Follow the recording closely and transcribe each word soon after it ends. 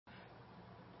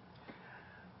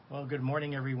Well, good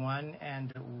morning, everyone,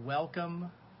 and welcome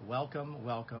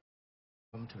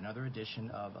to another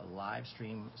edition of a live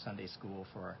stream Sunday School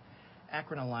for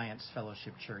Akron Alliance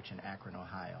Fellowship Church in Akron,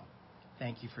 Ohio.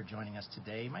 Thank you for joining us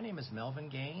today. My name is Melvin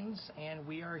Gaines, and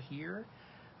we are here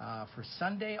for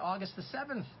Sunday, August the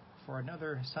 7th, for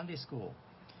another Sunday School.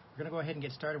 We're going to go ahead and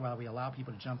get started while we allow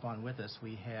people to jump on with us.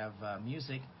 We have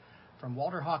music from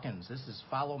Walter Hawkins. This is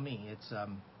Follow Me. It's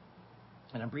an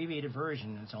abbreviated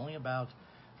version. It's only about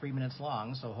 3 minutes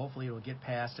long, so hopefully it will get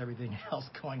past everything else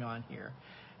going on here,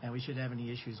 and we shouldn't have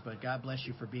any issues. But God bless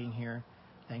you for being here.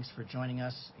 Thanks for joining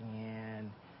us.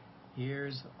 And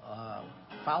here's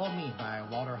Follow Me by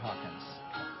Walter Hawkins.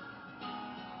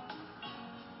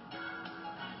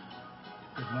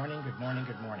 Good morning, good morning,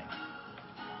 good morning.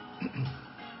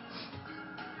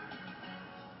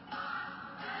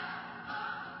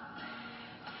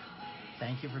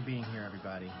 Thank you for being here,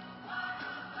 everybody.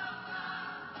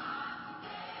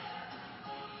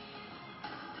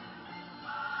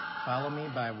 Follow Me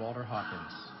by Walter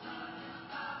Hawkins.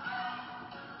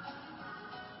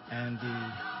 And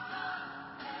the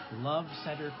Love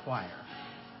Center Choir.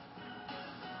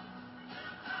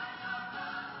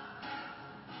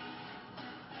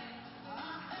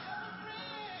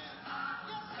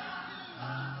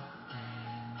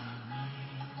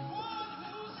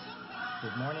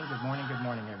 Good morning, good morning, good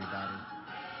morning, everybody.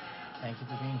 Thank you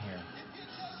for being here.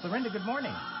 Florinda, good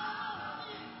morning.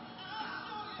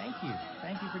 Thank you.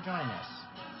 Thank you for joining us.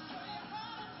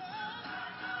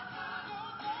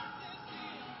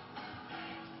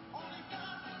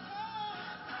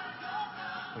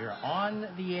 We are on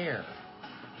the air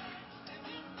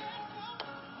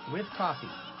with coffee.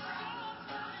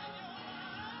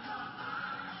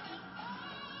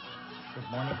 Good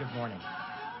morning, good morning.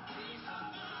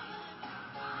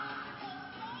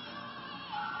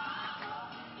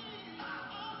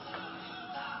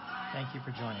 Thank you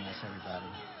for joining us, everybody.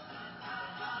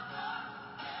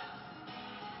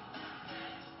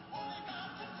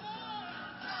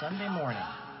 Sunday morning.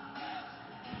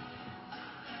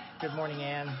 Good morning,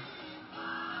 Ann.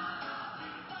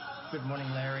 Good morning,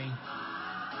 Larry.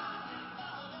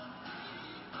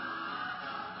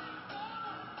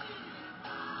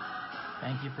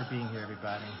 Thank you for being here,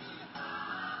 everybody.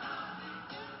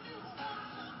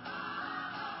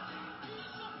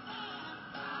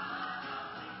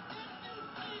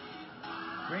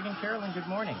 Greg and Carolyn, good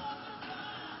morning.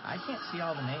 I can't see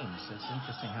all the names. It's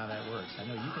interesting how that works. I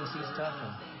know you can see stuff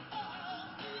and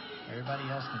everybody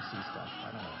else can see stuff.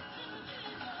 I don't know.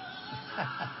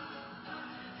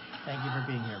 Thank you for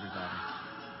being here, everybody.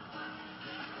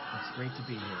 It's great to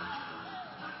be here.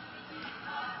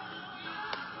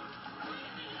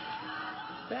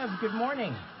 Bev, good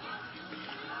morning.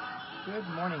 Good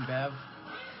morning, Bev.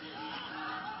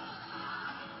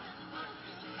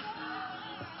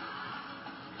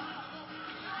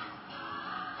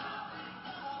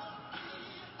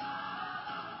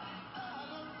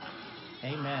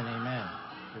 Amen, amen.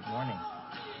 Good morning.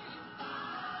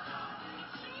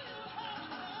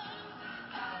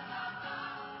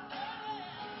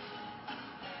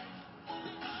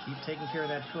 Keep taking care of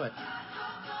that foot.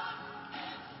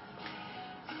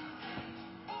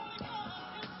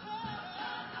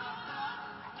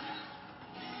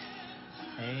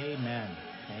 Amen,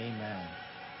 amen,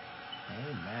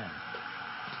 amen.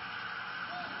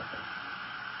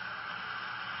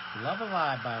 Love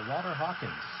Alive by Walter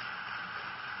Hawkins.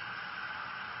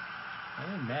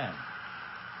 Amen.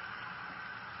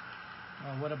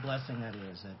 Well, what a blessing that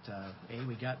is that,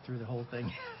 we got through the whole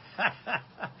thing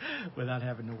without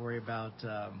having to worry about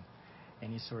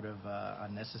any sort of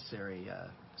unnecessary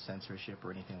censorship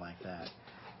or anything like that.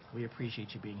 We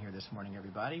appreciate you being here this morning,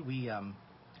 everybody. We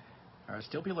are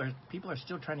still people are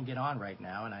still trying to get on right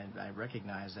now, and I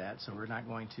recognize that, so we're not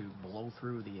going to blow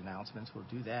through the announcements. We'll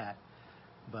do that.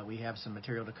 But we have some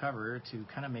material to cover to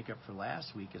kind of make up for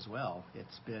last week as well.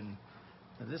 It's been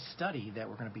this study that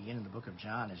we're going to be in the book of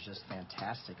John is just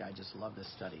fantastic. I just love this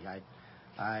study.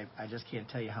 I just can't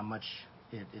tell you how much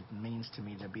it means to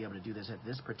me to be able to do this at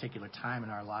this particular time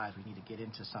in our lives. We need to get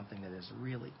into something that is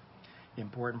really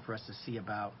important for us to see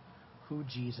about who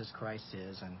Jesus Christ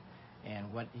is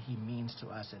and what he means to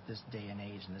us at this day and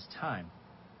age and this time.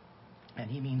 And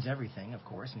he means everything, of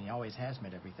course, and he always has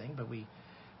meant everything, but we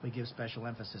give special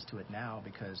emphasis to it now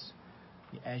because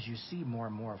as you see more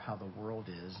and more of how the world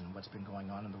is and what's been going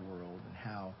on in the world and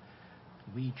how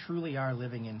we truly are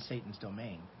living in Satan's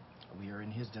domain. We are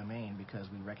in his domain because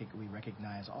we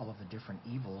recognize all of the different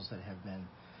evils that have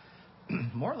been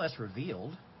more or less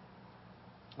revealed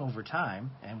over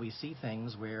time, and we see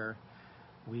things where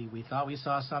we thought we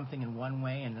saw something in one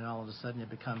way, and then all of a sudden it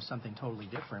becomes something totally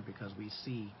different because we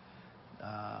see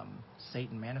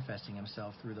Satan manifesting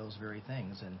himself through those very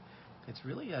things. And it's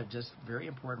really just very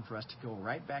important for us to go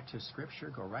right back to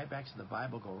Scripture, go right back to the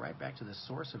Bible, go right back to the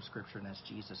source of Scripture, and that's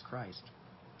Jesus Christ.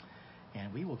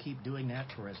 And we will keep doing that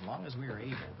for as long as we are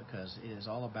able, because it is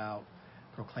all about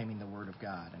proclaiming the Word of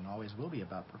God, and always will be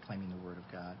about proclaiming the Word of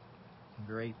God. I'm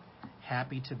very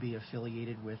happy to be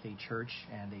affiliated with a church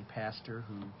and a pastor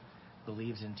who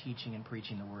believes in teaching and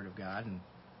preaching the Word of God. And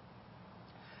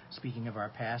speaking of our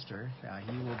pastor,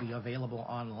 he will be available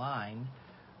online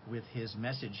with his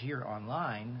message here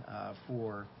online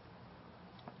for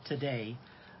today,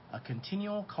 a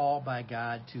continual call by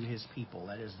God to his people.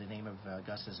 That is the name of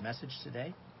Gus's message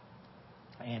today.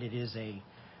 And it is a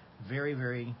very,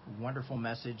 very wonderful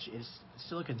message. It's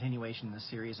still a continuation in the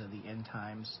series of the end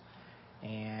times.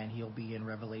 And he'll be in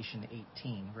Revelation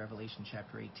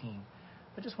chapter 18.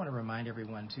 I just want to remind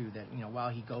everyone, too, that while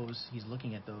he's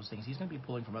looking at those things, he's going to be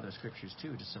pulling from other scriptures,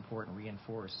 too, to support and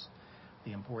reinforce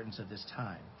the importance of this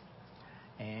time.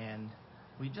 And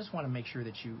we just want to make sure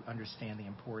that you understand the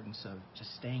importance of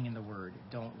just staying in the Word.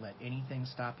 Don't let anything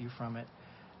stop you from it.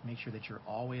 Make sure that you're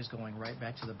always going right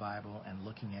back to the Bible and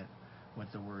looking at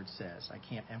what the Word says. I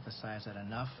can't emphasize that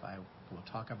enough. I will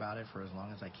talk about it for as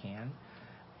long as I can.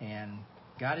 And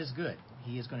God is good.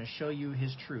 He is going to show you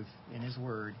His truth in His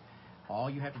Word. All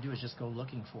you have to do is just go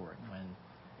looking for it.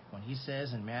 When He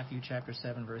says in Matthew chapter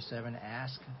 7, verse 7,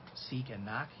 ask, seek, and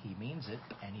knock, He means it.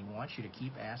 And He wants you to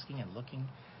keep asking and looking,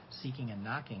 seeking, and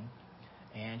knocking.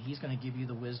 And He's going to give you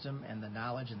the wisdom and the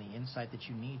knowledge and the insight that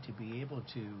you need to be able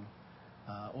to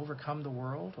overcome the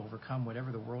world, overcome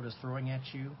whatever the world is throwing at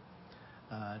you,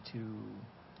 to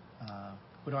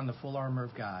put on the full armor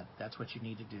of God. That's what you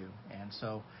need to do. And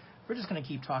so we're just going to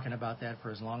keep talking about that for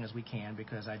as long as we can,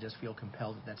 because I just feel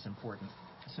compelled that that's important.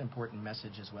 It's an important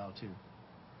message as well, too.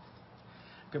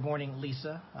 Good morning,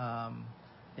 Lisa. I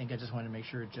think I just wanted to make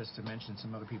sure just to mention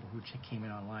some other people who came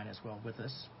in online as well with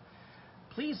us.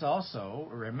 Please also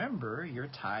remember your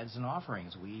tithes and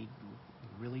offerings. We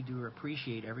really do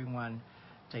appreciate everyone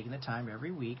taking the time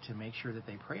every week to make sure that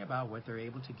they pray about what they're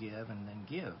able to give and then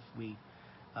give.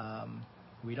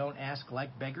 We don't ask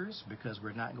like beggars, because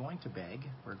we're not going to beg.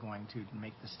 We're going to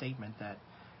make the statement that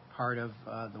part of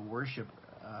the worship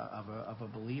of a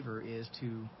believer is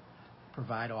to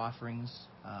provide offerings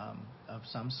of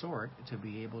some sort to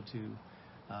be able to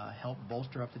help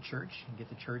bolster up the church and get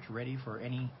the church ready for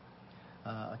any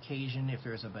occasion. If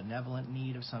there's a benevolent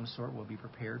need of some sort, we'll be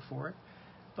prepared for it.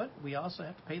 But we also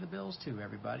have to pay the bills too,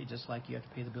 everybody, just like you have to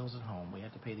pay the bills at home. We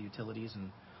have to pay the utilities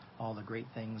and all the great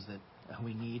things that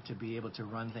we need to be able to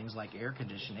run things like air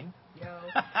conditioning.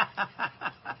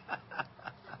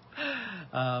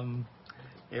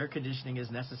 Air conditioning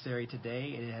is necessary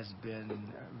today. It has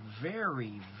been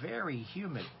very, very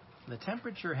humid. The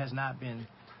temperature has not been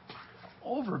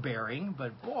overbearing,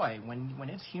 but boy, when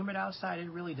it's humid outside,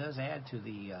 it really does add to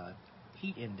the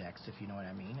heat index, if you know what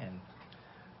I mean. And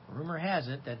rumor has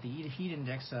it that the heat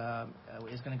index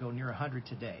is going to go near 100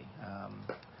 today.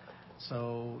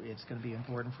 So it's going to be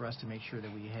important for us to make sure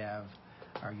that we have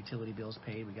our utility bills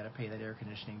paid. We got to pay that air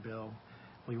conditioning bill.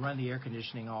 We run the air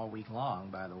conditioning all week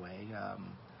long, by the way,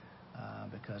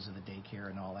 because of the daycare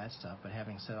and all that stuff. But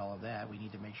having said all of that, we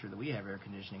need to make sure that we have air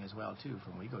conditioning as well, too,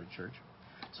 when we go to church.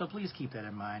 So please keep that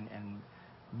in mind and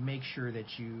make sure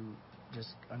that you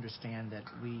just understand that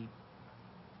we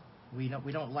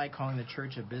don't like calling the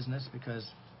church a business, because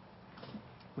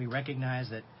we recognize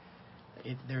that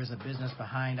there's a business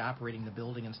behind operating the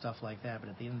building and stuff like that. But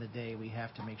at the end of the day, we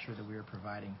have to make sure that we are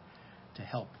providing to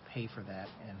help pay for that.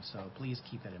 And so please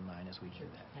keep that in mind as we do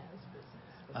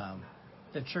that.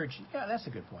 The church, yeah, that's a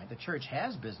good point. The church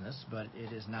has business, but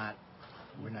it is not.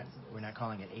 We're not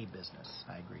calling it a business.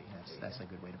 I agree. That's a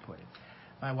good way to put it.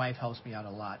 My wife helps me out a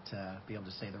lot to be able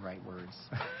to say the right words,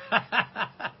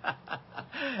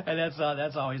 and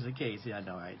that's always the case. Yeah,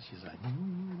 no, right? She's like,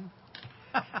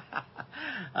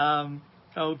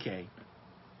 okay.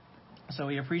 So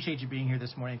we appreciate you being here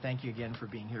this morning. Thank you again for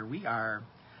being here. We are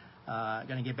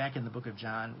going to get back in the book of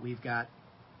John. We've got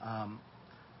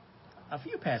a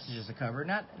few passages to cover,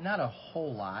 not a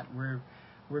whole lot.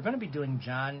 We're going to be doing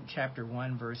John chapter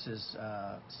 1, verses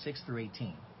 6 through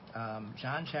 18.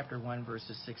 John chapter 1,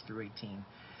 verses 6 through 18.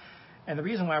 And the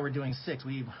reason why we're doing 6,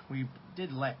 we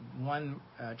did let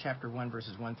chapter 1,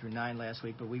 verses 1 through 9 last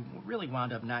week, but we really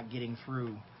wound up not getting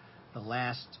through the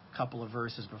last couple of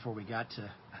verses before we got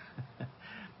to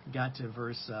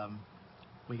verse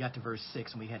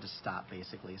 6, and we had to stop,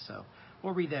 basically. So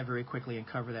we'll read that very quickly and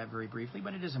cover that very briefly,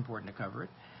 but it is important to cover it.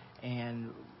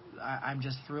 And I'm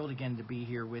just thrilled again to be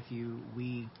here with you.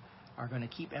 We are going to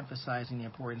keep emphasizing the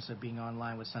importance of being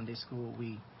online with Sunday school.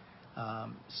 We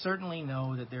certainly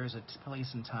know that there is a place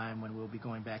and time when we'll be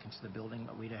going back into the building,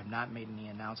 but we have not made any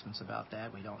announcements about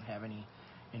that. We don't have any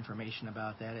information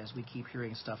about that, as we keep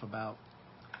hearing stuff about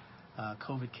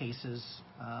COVID cases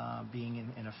being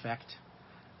in effect.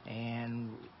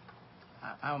 And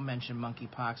I'll mention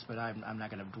monkeypox, but I'm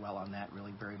not going to dwell on that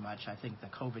really very much. I think the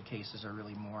COVID cases are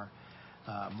really more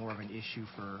of an issue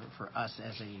for us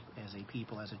as a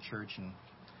people, as a church. And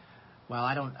while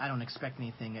I don't expect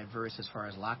anything adverse as far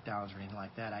as lockdowns or anything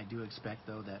like that, I do expect,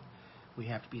 though, that we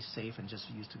have to be safe and just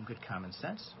use some good common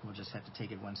sense. We'll just have to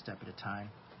take it one step at a time,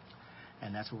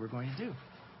 and that's what we're going to do.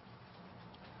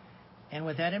 And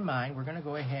with that in mind, we're going to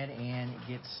go ahead and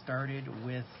get started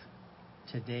with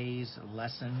today's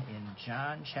lesson in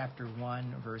John chapter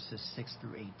 1, verses 6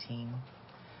 through 18.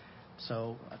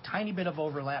 So a tiny bit of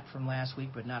overlap from last week,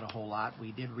 but not a whole lot.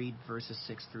 We did read verses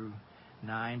 6 through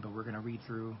 9, but we're going to read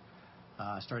through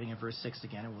starting in verse 6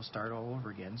 again, and we'll start all over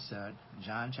again. So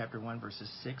John chapter 1,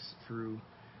 verses 6 through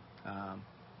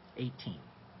 18.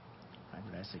 Why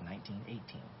did I say 19? 18.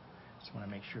 Just want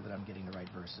to make sure that I'm getting the right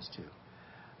verses too.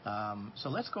 So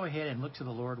let's go ahead and look to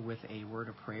the Lord with a word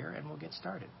of prayer, and we'll get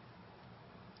started.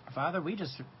 Father, we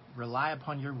just rely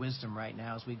upon your wisdom right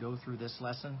now as we go through this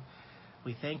lesson.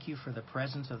 We thank you for the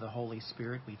presence of the Holy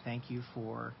Spirit. We thank you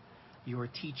for your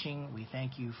teaching. We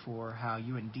thank you for how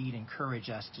you indeed encourage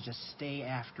us to just stay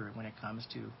after it when it comes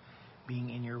to being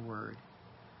in your word.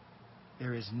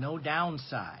 There is no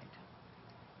downside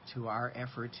to our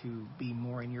effort to be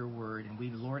more in your word. And we,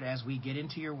 Lord, as we get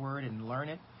into your word and learn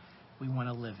it, we want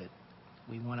to live it.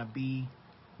 We want to be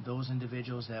those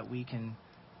individuals that we can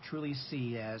truly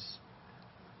see as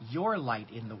your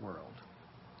light in the world.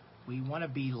 We want to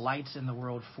be lights in the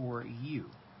world for you.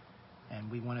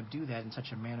 And we want to do that in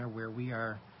such a manner where we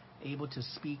are able to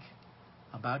speak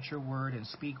about your word and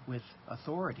speak with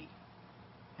authority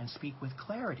and speak with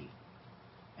clarity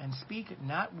and speak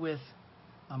not with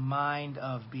a mind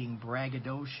of being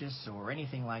braggadocious or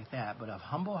anything like that, but of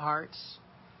humble hearts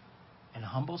and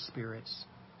humble spirits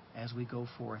as we go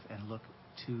forth and look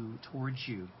towards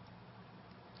you.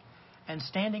 And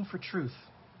standing for truth.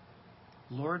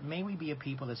 Lord, may we be a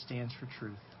people that stands for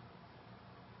truth.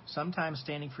 Sometimes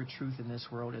standing for truth in this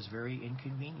world is very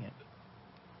inconvenient,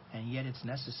 and yet it's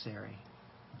necessary.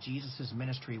 Jesus'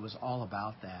 ministry was all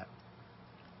about that.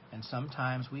 And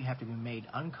sometimes we have to be made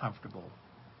uncomfortable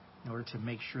in order to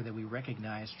make sure that we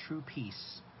recognize true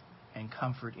peace and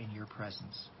comfort in your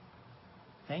presence.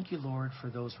 Thank you, Lord, for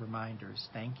those reminders.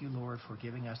 Thank you, Lord, for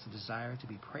giving us the desire to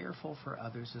be prayerful for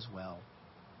others as well.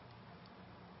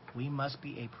 We must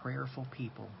be a prayerful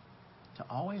people, to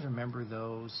always remember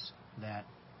those that,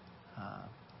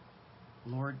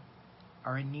 Lord,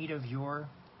 are in need of your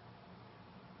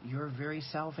very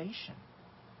salvation.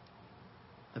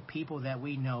 The people that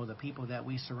we know, the people that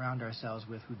we surround ourselves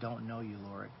with who don't know you,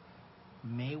 Lord,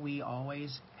 may we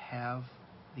always have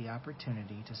the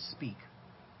opportunity to speak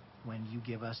when you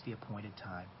give us the appointed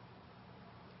time.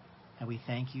 And we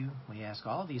thank you. We ask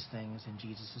all these things in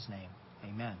Jesus' name.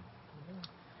 Amen.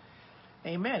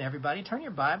 Amen, everybody. Turn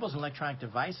your Bibles and electronic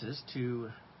devices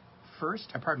to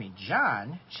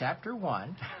John chapter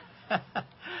 1,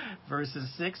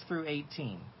 verses 6 through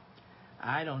 18.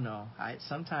 I don't know.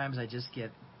 Sometimes I just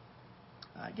get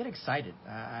excited.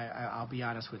 I'll be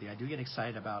honest with you. I do get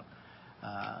excited about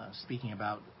speaking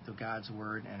about the God's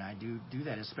Word, and I do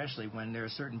that especially when there are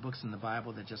certain books in the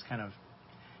Bible that just kind of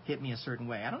hit me a certain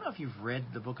way. I don't know if you've read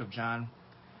the book of John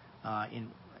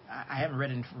I haven't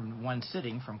read it from one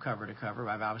sitting from cover to cover.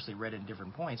 I've obviously read it in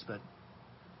different points. But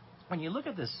when you look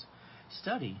at this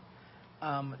study,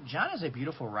 John is a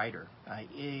beautiful writer.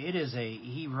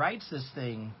 He writes this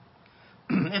thing.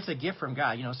 It's a gift from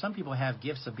God. You know, some people have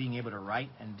gifts of being able to write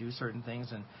and do certain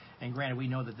things. And granted, we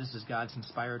know that this is God's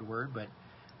inspired word. But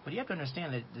you have to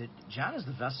understand that John is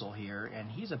the vessel here, and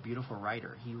he's a beautiful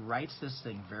writer. He writes this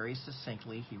thing very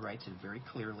succinctly. He writes it very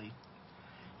clearly.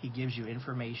 He gives you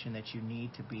information that you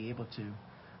need to be able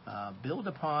to build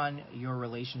upon your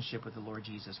relationship with the Lord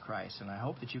Jesus Christ. And I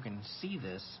hope that you can see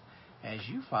this as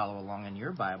you follow along in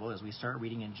your Bible as we start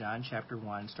reading in John chapter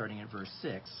 1, starting at verse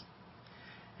 6.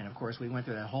 And, of course, we went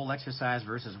through that whole exercise,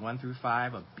 verses 1 through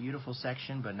 5, a beautiful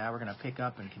section, but now we're going to pick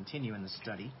up and continue in the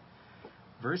study.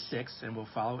 Verse 6, and we'll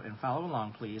follow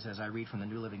along, please, as I read from the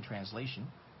New Living Translation.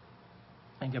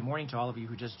 And good morning to all of you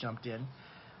who just jumped in.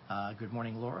 Good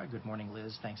morning, Laura. Good morning,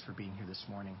 Liz. Thanks for being here this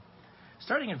morning.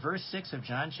 Starting at verse 6 of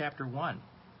John chapter 1.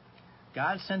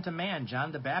 God sent a man,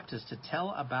 John the Baptist, to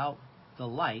tell about the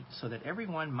light so that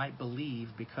everyone might believe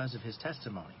because of his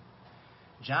testimony.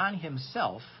 John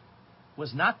himself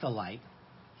was not the light.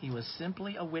 He was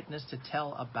simply a witness to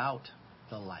tell about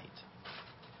the light.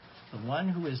 The one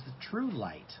who is the true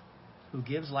light, who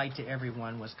gives light to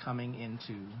everyone, was coming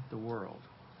into the world.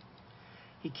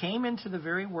 He came into the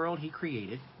very world he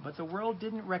created, but the world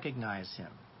didn't recognize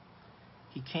him.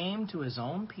 He came to his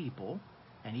own people,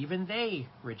 and even they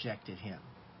rejected him.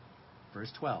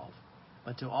 Verse 12.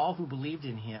 But to all who believed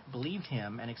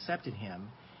him and accepted him,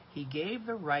 he gave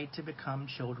the right to become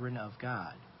children of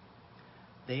God.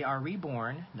 They are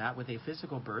reborn, not with a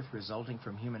physical birth resulting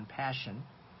from human passion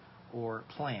or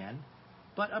plan,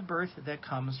 but a birth that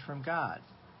comes from God.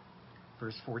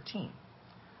 Verse 14.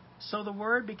 So the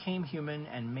Word became human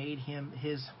and made him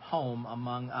his home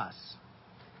among us.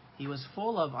 He was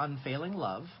full of unfailing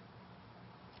love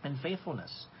and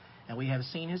faithfulness, and we have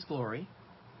seen his glory,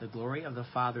 the glory of the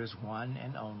Father's one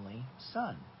and only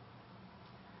Son.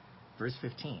 Verse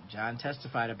 15, John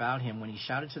testified about him when he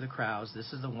shouted to the crowds,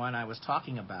 "This is the one I was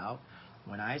talking about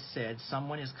when I said,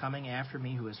 'Someone is coming after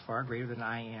me who is far greater than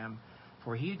I am,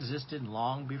 for he existed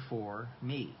long before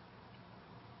me.'"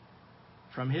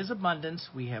 From his abundance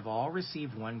we have all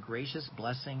received one gracious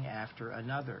blessing after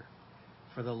another.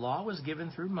 For the law was given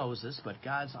through Moses, but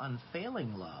God's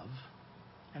unfailing love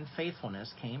and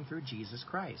faithfulness came through Jesus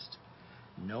Christ.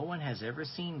 No one has ever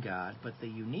seen God, but the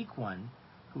unique one,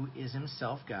 who is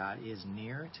himself God, is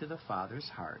near to the Father's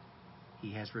heart.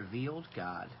 He has revealed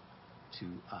God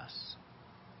to us.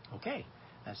 Okay,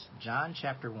 that's John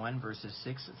chapter 1, verses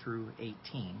 6 through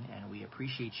 18, and we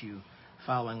appreciate you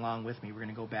following along with me. We're going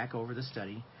to go back over the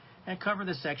study and cover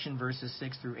the section verses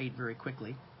 6 through 8 very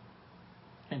quickly.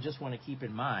 And just want to keep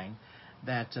in mind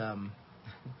that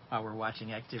while we're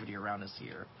watching activity around us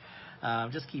here,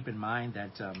 just keep in mind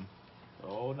that,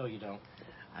 oh, no, you don't.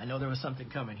 I know there was something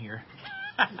coming here.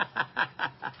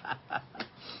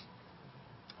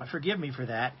 Forgive me for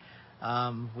that.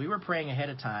 We were praying ahead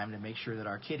of time to make sure that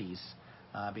our kitties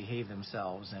behave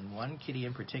themselves, and one kitty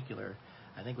in particular,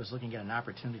 I think, was looking at an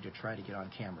opportunity to try to get on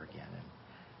camera again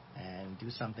and do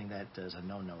something that is a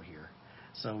no-no here.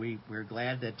 So we're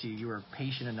glad that you were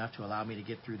patient enough to allow me to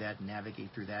get through that and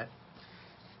navigate through that.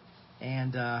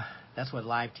 And that's what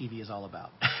live TV is all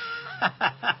about.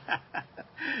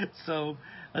 So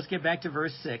let's get back to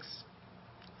verse 6.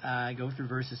 Go through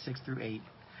verses 6 through 8.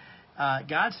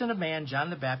 God sent a man, John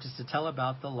the Baptist, to tell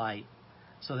about the light,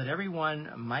 so that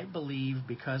everyone might believe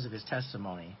because of his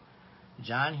testimony.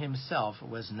 John himself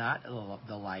was not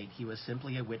the light. He was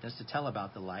simply a witness to tell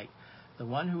about the light. The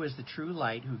one who is the true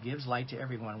light, who gives light to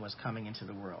everyone, was coming into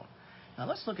the world. Now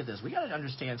let's look at this. We got to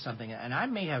understand something, and I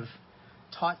may have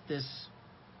taught this,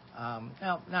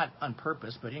 not on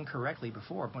purpose, but incorrectly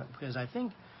before, because I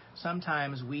think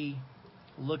sometimes we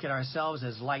look at ourselves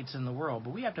as lights in the world,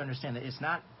 but we have to understand that it's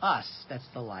not us that's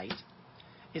the light.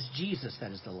 It's Jesus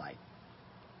that is the light.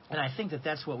 And I think that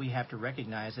that's what we have to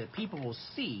recognize, that people will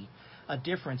see a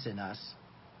difference in us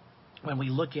when we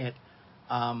look at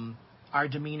our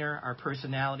demeanor, our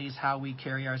personalities, how we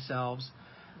carry ourselves.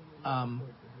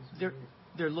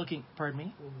 They're looking, pardon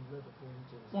me?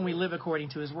 When we live according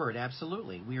to his word,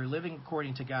 absolutely. We are living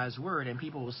according to God's word, and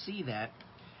people will see that,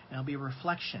 and it'll be a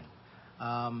reflection.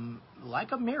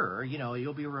 Like a mirror,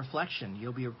 you'll be a reflection.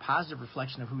 You'll be a positive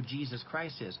reflection of who Jesus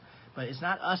Christ is. But it's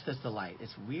not us that's the light.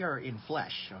 We are in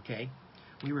flesh, okay?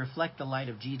 We reflect the light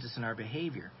of Jesus in our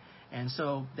behavior. And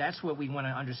so that's what we want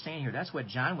to understand here. That's what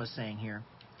John was saying here.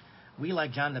 We,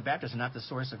 like John the Baptist, are not the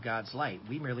source of God's light.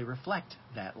 We merely reflect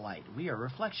that light. We are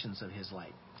reflections of his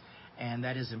light. And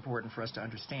that is important for us to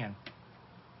understand.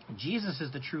 Jesus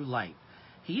is the true light.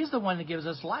 He is the one that gives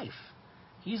us life.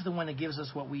 He's the one that gives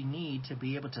us what we need to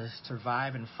be able to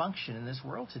survive and function in this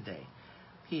world today.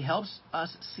 He helps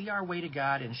us see our way to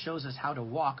God and shows us how to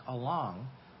walk along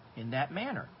in that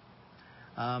manner.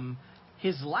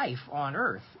 His life on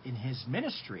earth, in his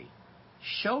ministry,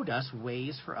 showed us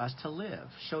ways for us to live.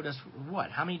 Showed us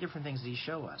what? How many different things did he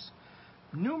show us?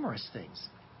 Numerous things.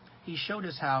 He showed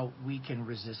us how we can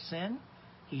resist sin.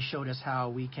 He showed us how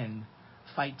we can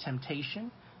fight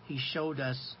temptation. He showed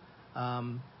us,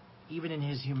 even in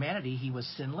his humanity, he was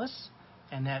sinless,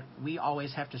 and that we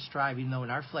always have to strive, even though in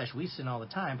our flesh we sin all the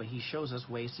time, but he shows us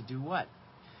ways to do what?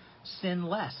 Sin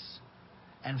less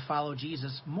and follow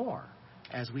Jesus more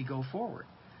as we go forward.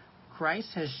 Christ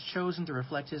has chosen to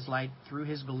reflect his light through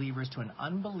his believers to an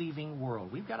unbelieving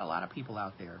world. We've got a lot of people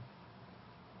out there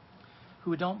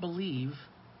who don't believe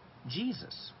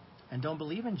Jesus and don't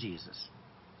believe in Jesus.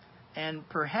 And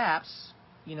perhaps,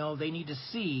 they need to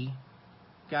see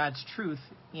God's truth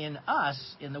in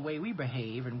us, in the way we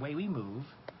behave and way we move.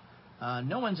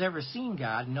 No one's ever seen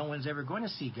God. No one's ever going to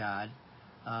see God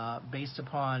based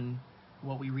upon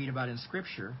what we read about in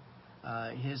Scripture,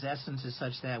 his essence is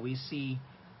such that we see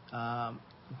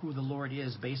who the Lord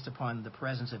is based upon the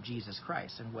presence of Jesus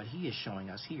Christ and what he is showing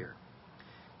us here.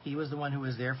 He was the one who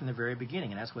was there from the very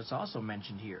beginning, and that's what's also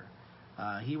mentioned here.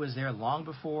 He was there long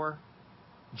before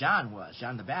John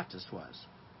the Baptist was.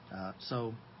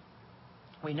 So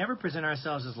we never present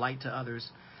ourselves as light to others,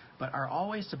 but are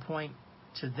always to point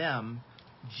to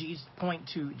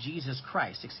Jesus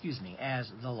Christ,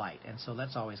 as the light. And so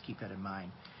let's always keep that in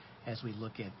mind as we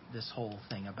look at this whole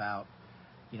thing about,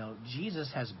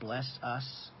 Jesus has blessed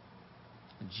us.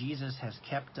 Jesus has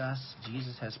kept us.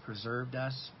 Jesus has preserved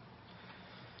us.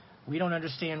 We don't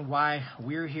understand why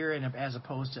we're here as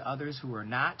opposed to others who are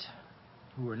not,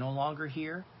 who are no longer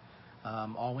here.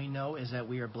 All we know is that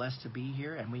we are blessed to be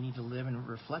here, and we need to live and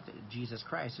reflect Jesus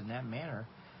Christ in that manner,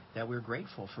 that we're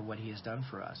grateful for what he has done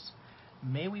for us.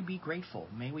 May we be grateful.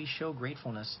 May we show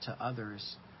gratefulness to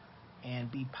others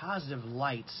and be positive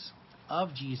lights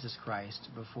of Jesus Christ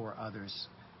before others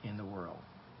in the world,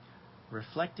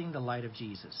 reflecting the light of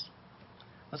Jesus.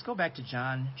 Let's go back to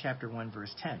John chapter 1,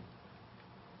 verse 10.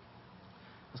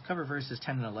 Let's cover verses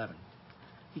 10 and 11.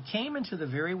 He came into the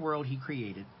very world he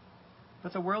created,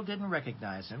 but the world didn't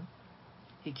recognize him.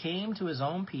 He came to his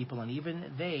own people, and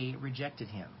even they rejected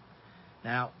him.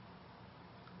 Now,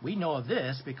 we know of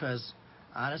this because,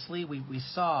 honestly, we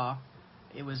saw,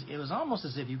 it was almost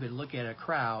as if you could look at a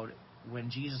crowd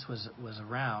when Jesus was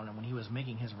around and when he was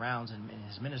making his rounds in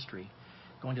his ministry,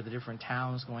 going to the different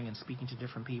towns, going and speaking to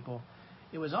different people.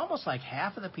 It was almost like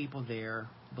half of the people there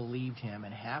believed him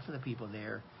and half of the people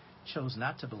there chose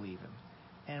not to believe him.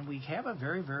 And we have a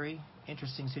very, very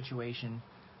interesting situation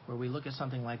where we look at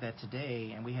something like that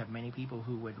today, and we have many people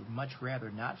who would much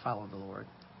rather not follow the Lord,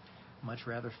 much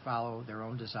rather follow their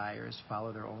own desires,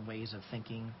 follow their own ways of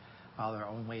thinking, follow their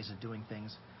own ways of doing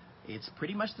things. It's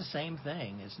pretty much the same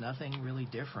thing. It's nothing really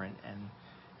different.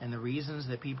 And the reasons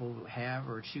that people have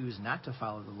or choose not to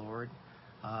follow the Lord,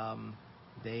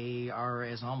 they are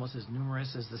almost as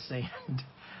numerous as the sand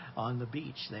on the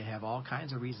beach. They have all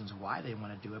kinds of reasons why they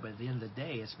want to do it, but at the end of the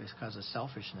day, it's because of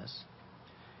selfishness.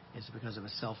 It's because of a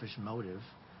selfish motive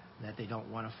that they don't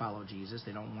want to follow Jesus.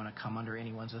 They don't want to come under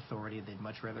anyone's authority. They'd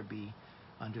much rather be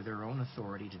under their own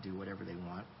authority to do whatever they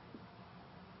want.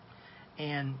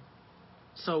 And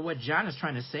so what John is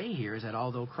trying to say here is that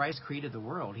although Christ created the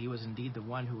world, he was indeed the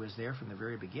one who was there from the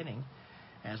very beginning,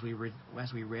 as we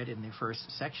read in the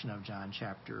first section of John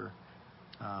chapter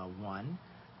 1.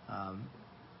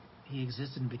 He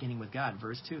existed in the beginning with God,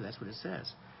 verse 2, that's what it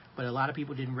says. But a lot of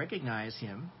people didn't recognize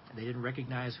him. They didn't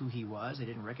recognize who he was. They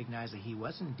didn't recognize that he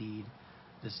was indeed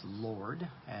this Lord,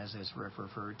 as is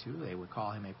referred to. They would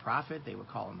call him a prophet. They would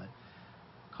call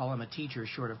him a teacher,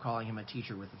 short of calling him a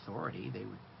teacher with authority.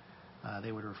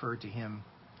 They would refer to him,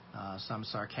 some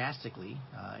sarcastically,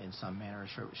 in some manner,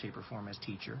 shape, or form, as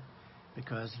teacher,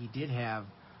 because he did have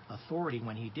authority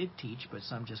when he did teach, but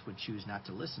some just would choose not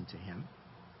to listen to him.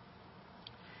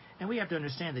 And we have to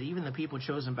understand that even the people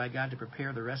chosen by God to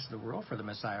prepare the rest of the world for the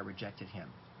Messiah rejected him.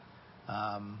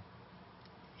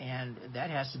 And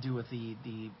that has to do with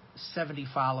the 70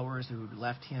 followers who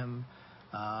left him.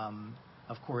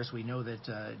 Of course, we know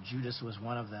that Judas was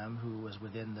one of them, who was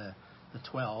within the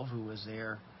 12, who was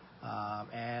there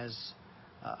as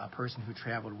a person who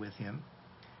traveled with him.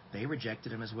 They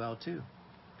rejected him as well, too.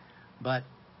 But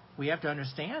we have to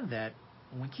understand that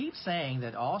when we keep saying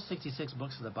that all 66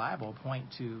 books of the Bible point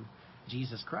to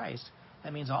Jesus Christ,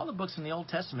 that means all the books in the Old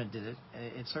Testament did it.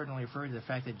 It certainly referred to the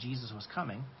fact that Jesus was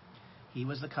coming. He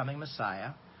was the coming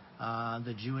Messiah.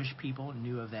 The Jewish people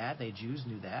knew of that. The Jews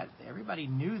knew that. Everybody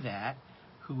knew that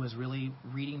who was really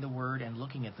reading the Word and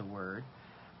looking at the Word.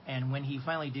 And when he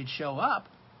finally did show up,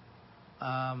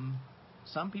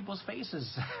 some people's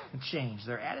faces changed.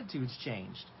 Their attitudes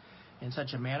changed in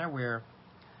such a manner where,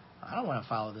 I don't want to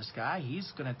follow this guy.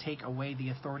 He's going to take away the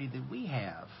authority that we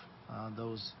have.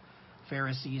 Those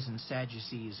Pharisees and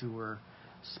Sadducees who were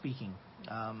speaking.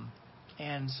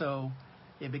 And so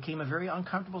it became a very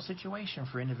uncomfortable situation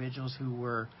for individuals who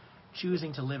were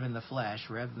choosing to live in the flesh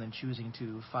rather than choosing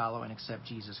to follow and accept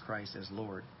Jesus Christ as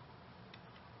Lord.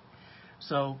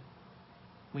 So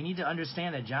we need to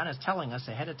understand that John is telling us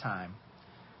ahead of time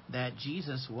that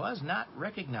Jesus was not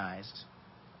recognized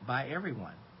by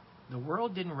everyone. The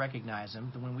world didn't recognize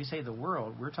him. When we say the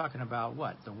world, we're talking about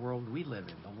what? The world we live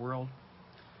in. The world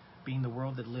being the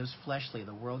world that lives fleshly,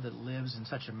 the world that lives in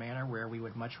such a manner where we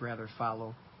would much rather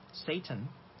follow Satan,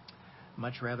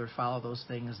 much rather follow those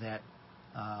things that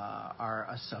are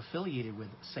affiliated with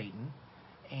Satan.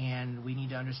 And we need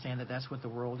to understand that that's what the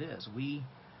world is. We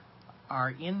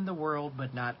are in the world,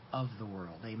 but not of the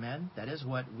world. Amen? That is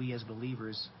what we as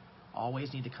believers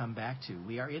always need to come back to.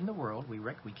 We are in the world. We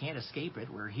can't escape it.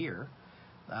 We're here.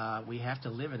 We have to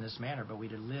live in this manner, but we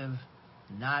to live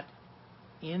not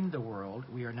in the world.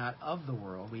 We are not of the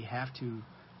world. We have to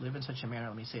live in such a manner.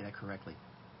 Let me say that correctly.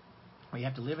 We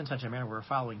have to live in such a manner where we're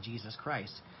following Jesus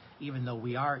Christ, even though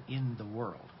we are in the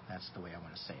world. That's the way I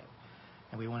want to say it.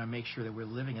 And we want to make sure that we're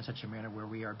living in such a manner where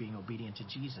we are being obedient to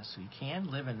Jesus. We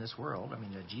can live in this world. I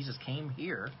mean, Jesus came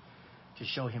here to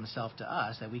show himself to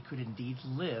us that we could indeed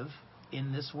live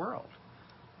in this world.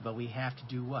 But we have to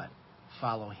do what?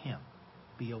 Follow him.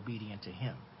 Be obedient to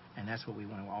him. And that's what we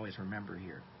want to always remember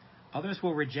here. Others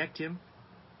will reject him.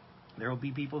 There will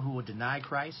be people who will deny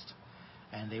Christ,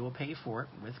 and they will pay for it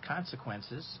with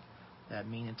consequences that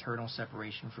mean eternal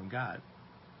separation from God.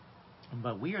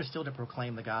 But we are still to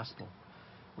proclaim the gospel.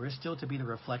 We're still to be the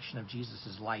reflection of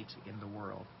Jesus' light in the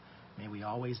world. May we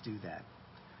always do that.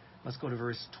 Let's go to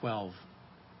verse 12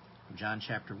 of John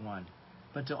chapter 1.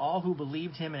 But to all who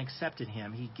believed him and accepted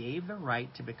him, he gave the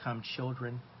right to become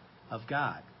children of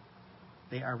God.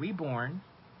 They are reborn,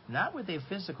 not with a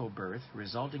physical birth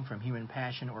resulting from human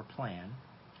passion or plan,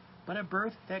 but a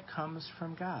birth that comes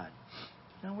from God.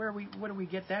 Now, where do we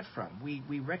get that from?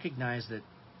 We recognize that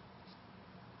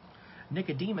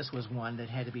Nicodemus was one that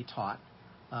had to be taught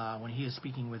when he was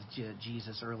speaking with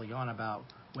Jesus early on about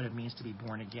what it means to be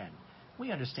born again.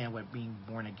 We understand what being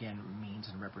born again means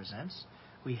and represents.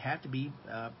 We have to be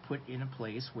put in a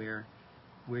place where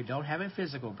we don't have a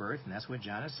physical birth, and that's what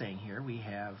John is saying here. We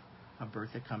have a birth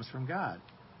that comes from God.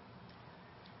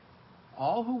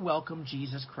 All who welcome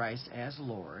Jesus Christ as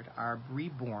Lord are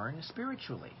reborn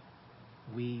spiritually.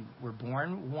 We were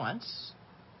born once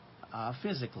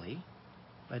physically,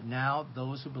 but now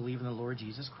those who believe in the Lord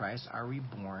Jesus Christ are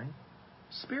reborn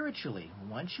spiritually.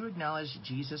 Once you acknowledge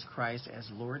Jesus Christ as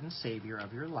Lord and Savior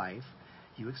of your life,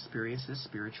 you experience this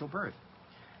spiritual birth.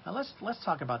 Now let's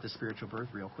talk about the spiritual birth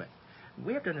real quick.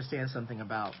 We have to understand something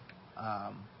about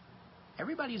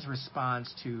everybody's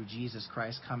response to Jesus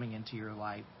Christ coming into your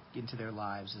life, into their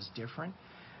lives, is different,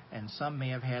 and some may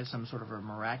have had some sort of a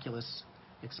miraculous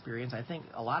experience. I think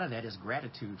a lot of that is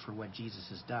gratitude for what Jesus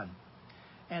has done.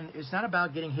 And it's not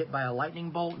about getting hit by a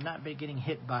lightning bolt, not getting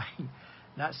hit by,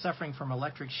 not suffering from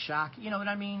electric shock. You know what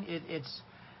I mean? It's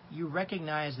you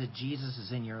recognize that Jesus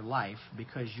is in your life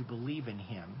because you believe in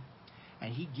him,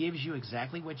 and he gives you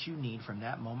exactly what you need from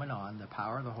that moment on, the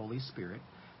power of the Holy Spirit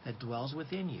that dwells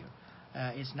within you.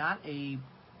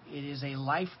 It is a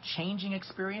life-changing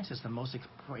experience. It's the most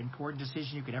important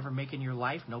decision you could ever make in your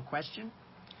life, no question.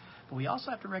 But we also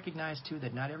have to recognize, too,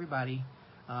 that not everybody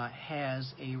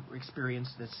has a experience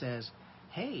that says,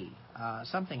 hey,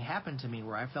 something happened to me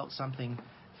where I felt something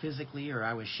physically or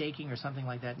I was shaking or something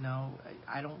like that. No,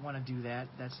 I don't want to do that.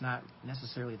 That's not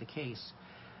necessarily the case.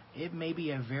 It may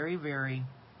be a very, very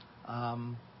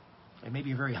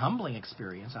humbling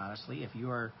experience, honestly, if you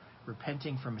are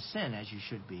repenting from sin, as you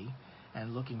should be,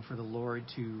 and looking for the Lord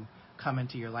to come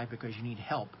into your life because you need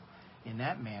help in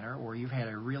that manner, or you've had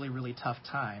a really, really tough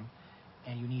time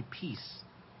and you need peace.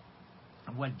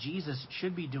 What Jesus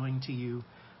should be doing to you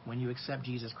when you accept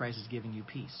Jesus Christ is giving you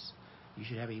peace. You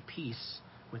should have a peace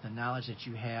with the knowledge that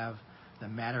you have the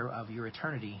matter of your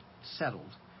eternity settled.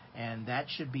 And that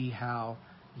should be how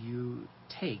you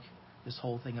take this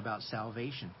whole thing about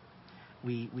salvation.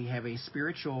 We have a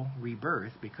spiritual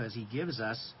rebirth because he gives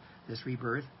us this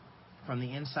rebirth from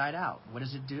the inside out. What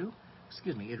does it do?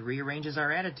 It rearranges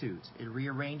our attitudes. It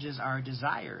rearranges our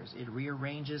desires. It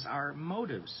rearranges our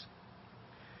motives.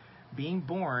 Being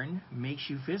born makes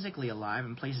you physically alive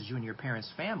and places you in your parents'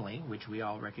 family, which we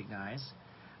all recognize.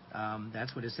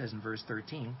 That's what it says in verse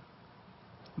 13.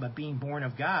 But being born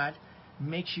of God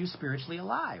makes you spiritually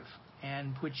alive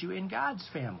and puts you in God's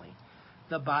family,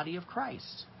 the body of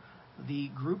Christ, the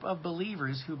group of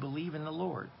believers who believe in the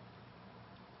Lord.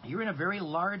 You're in a very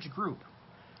large group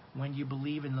when you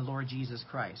believe in the Lord Jesus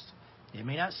Christ. It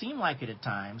may not seem like it at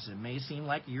times. It may seem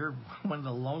like you're one of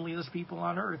the loneliest people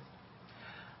on earth.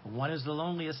 One is the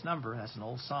loneliest number. That's an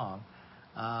old song.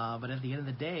 But at the end of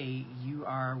the day, you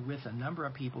are with a number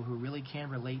of people who really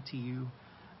can relate to you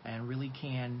and really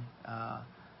can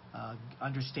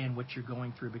understand what you're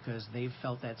going through because they've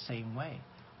felt that same way.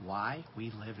 Why?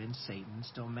 We live in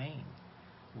Satan's domain.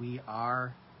 We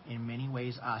are in many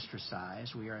ways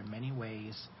ostracized. We are in many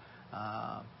ways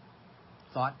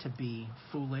thought to be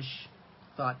foolish,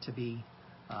 thought to be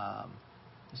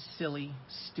silly,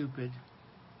 stupid,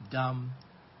 dumb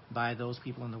by those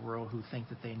people in the world who think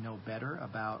that they know better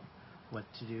about what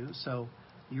to do. So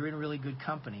you're in really good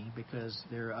company because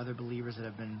there are other believers that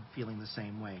have been feeling the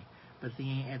same way. But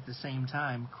at the same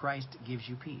time, Christ gives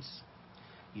you peace.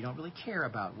 You don't really care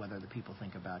about what other people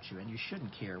think about you, and you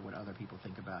shouldn't care what other people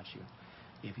think about you.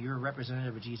 If you're a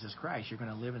representative of Jesus Christ, you're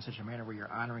going to live in such a manner where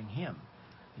you're honoring Him.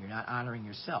 You're not honoring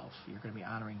yourself. You're going to be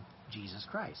honoring Jesus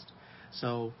Christ.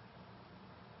 So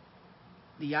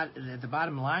the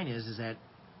bottom line is that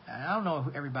I don't know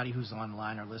if everybody who's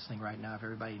online or listening right now, if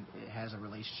everybody has a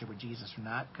relationship with Jesus or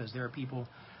not, because there are people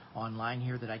online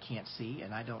here that I can't see,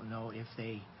 and I don't know if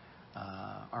they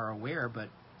are aware. But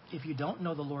if you don't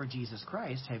know the Lord Jesus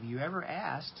Christ, have you ever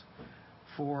asked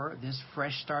for this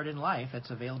fresh start in life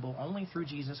that's available only through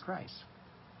Jesus Christ?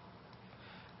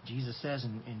 Jesus says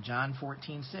in John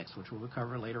 14:6, which we'll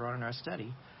cover later on in our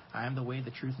study, I am the way,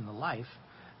 the truth, and the life.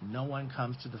 No one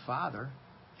comes to the Father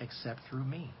except through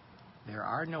me. There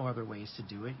are no other ways to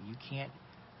do it. You can't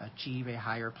achieve a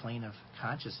higher plane of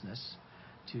consciousness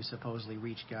to supposedly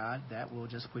reach God. That will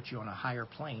just put you on a higher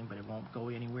plane, but it won't go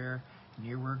anywhere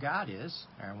near where God is,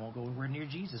 or it won't go where near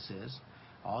Jesus is.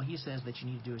 All He says that you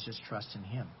need to do is just trust in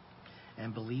Him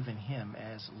and believe in Him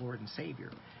as Lord and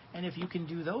Savior. And if you can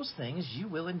do those things, you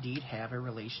will indeed have a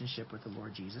relationship with the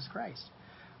Lord Jesus Christ.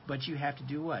 But you have to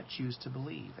do what? Choose to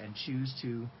believe and choose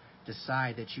to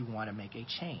decide that you want to make a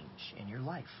change in your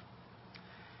life.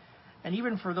 And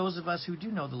even for those of us who do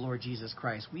know the Lord Jesus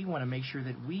Christ, we want to make sure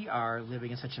that we are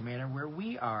living in such a manner where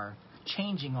we are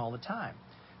changing all the time,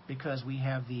 because we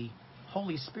have the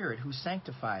Holy Spirit who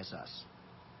sanctifies us,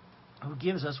 who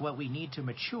gives us what we need to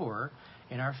mature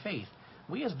in our faith.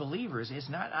 We as believers, it's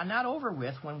not over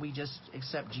with when we just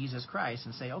accept Jesus Christ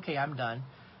and say, okay, I'm done.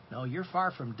 No, you're far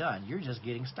from done. You're just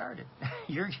getting started.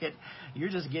 You're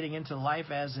just getting into life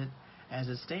as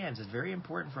it stands. It's very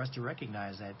important for us to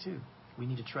recognize that too. We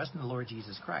need to trust in the Lord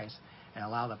Jesus Christ and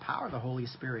allow the power of the Holy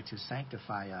Spirit to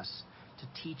sanctify us,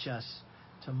 to teach us,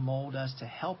 to mold us, to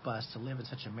help us to live in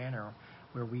such a manner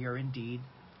where we are indeed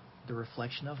the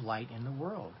reflection of light in the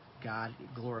world, God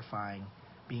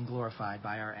being glorified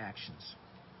by our actions.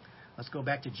 Let's go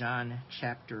back to John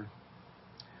chapter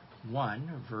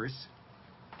 1, verse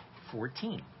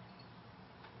 14.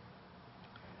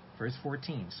 Verse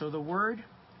 14. So the Word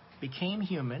became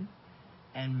human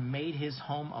and made His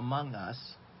home among us.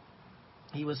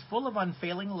 He was full of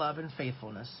unfailing love and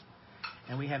faithfulness,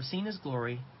 and we have seen His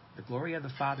glory, the glory of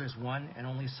the Father's one and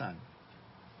only Son.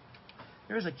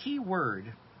 There is a key words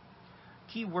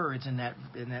in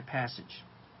that passage.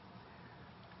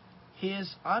 His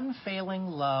unfailing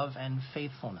love and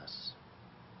faithfulness.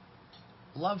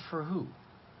 Love for who?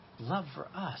 Love for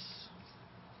us.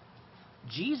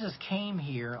 Jesus came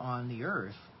here on the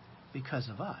earth because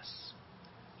of us.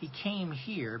 He came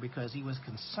here because He was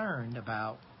concerned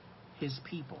about His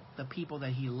people, the people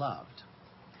that He loved.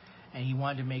 And He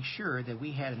wanted to make sure that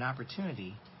we had an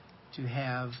opportunity to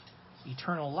have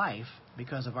eternal life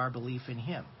because of our belief in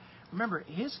Him. Remember,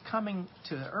 His coming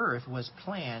to the earth was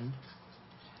planned,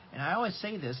 and I always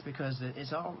say this because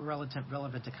it's all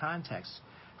relevant to context,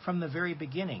 from the very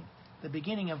beginning. The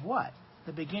beginning of what?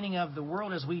 The beginning of the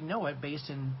world as we know it, based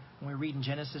in when we read in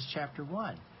Genesis chapter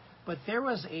 1. But there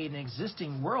was an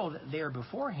existing world there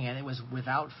beforehand. It was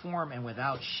without form and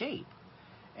without shape.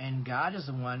 And God is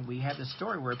the one, we have the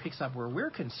story where it picks up where we're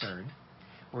concerned,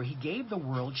 where He gave the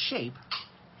world shape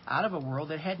out of a world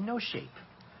that had no shape.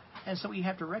 And so we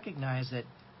have to recognize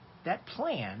that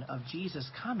plan of Jesus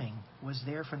coming was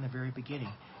there from the very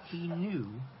beginning. He knew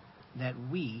that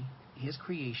we, His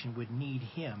creation, would need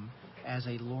Him as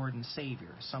a Lord and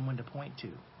Savior, someone to point to,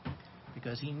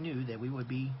 because He knew that we would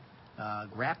be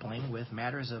grappling with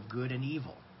matters of good and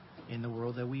evil in the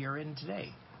world that we are in today.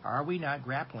 Are we not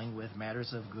grappling with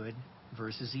matters of good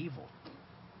versus evil?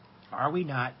 Are we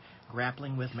not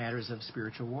grappling with matters of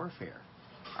spiritual warfare?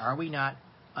 Are we not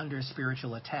under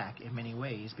spiritual attack in many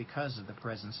ways because of the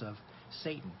presence of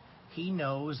Satan? He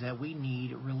knows that we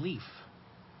need relief.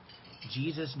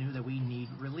 Jesus knew that we need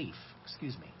relief.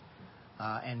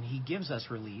 And He gives us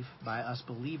relief by us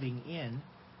believing in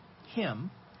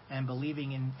Him and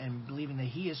believing that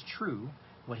He is true,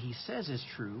 what He says is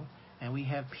true, and we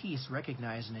have peace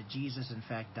recognizing that Jesus, in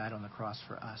fact, died on the cross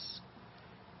for us.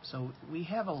 So we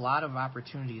have a lot of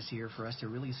opportunities here for us to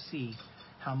really see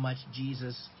how much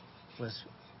Jesus was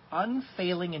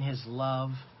unfailing in His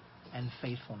love and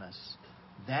faithfulness.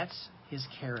 That's His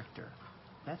character.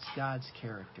 That's God's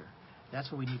character. That's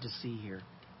what we need to see here.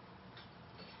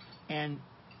 And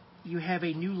you have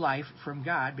a new life from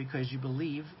God because you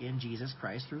believe in Jesus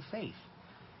Christ through faith.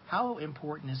 How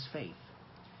important is faith?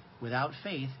 Without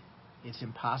faith, it's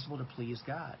impossible to please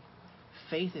God.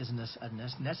 Faith is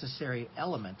a necessary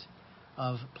element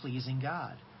of pleasing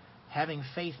God. Having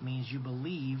faith means you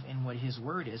believe in what His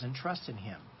Word is and trust in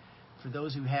Him. for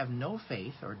those who have no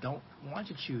faith or don't want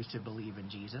to choose to believe in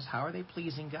Jesus, how are they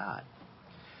pleasing God?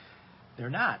 They're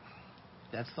not.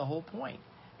 That's the whole point.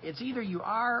 It's either you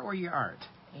are or you aren't.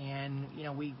 And,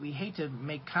 we hate to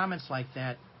make comments like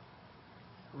that,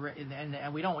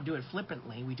 and we don't do it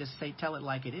flippantly. We just tell it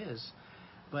like it is.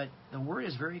 But the word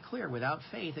is very clear. Without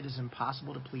faith, it is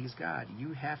impossible to please God.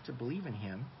 You have to believe in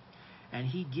Him, and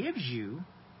He gives you,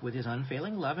 with His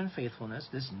unfailing love and faithfulness,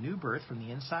 this new birth from the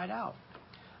inside out.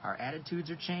 Our attitudes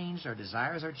are changed. Our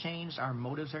desires are changed. Our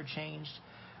motives are changed.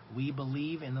 We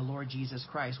believe in the Lord Jesus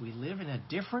Christ. We live in a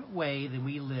different way than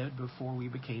we lived before we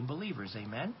became believers.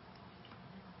 Amen?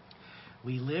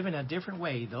 We live in a different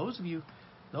way. Those of you,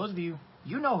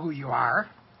 you know who you are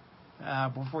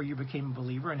before you became a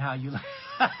believer, and how you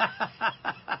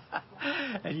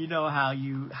and you know how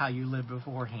you lived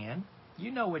beforehand.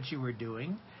 You know what you were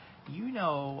doing. You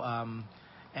know,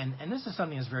 and this is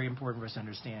something that's very important for us to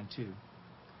understand too.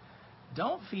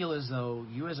 Don't feel as though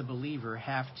you as a believer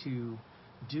have to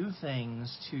do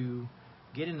things to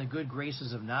get in the good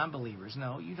graces of non-believers.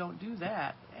 No, you don't do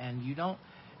that, and you don't.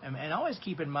 And always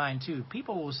keep in mind too,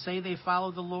 people will say they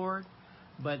follow the Lord,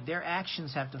 but their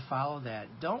actions have to follow that.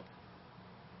 Don't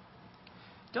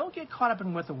get caught up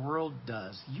in what the world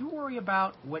does. You worry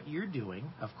about what you're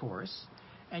doing, of course,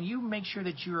 and you make sure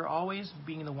that you're always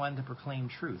being the one to proclaim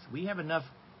truth. We have enough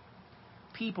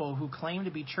people who claim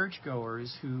to be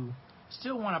churchgoers who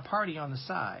still want to party on the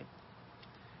side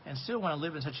and still want to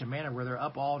live in such a manner where they're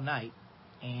up all night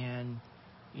and,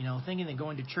 thinking that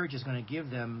going to church is going to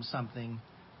give them something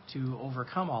to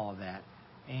overcome all of that.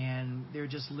 And they're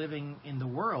just living in the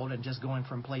world and just going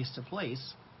from place to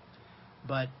place.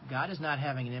 But God is not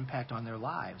having an impact on their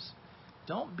lives.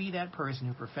 Don't be that person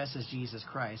who professes Jesus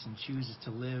Christ and chooses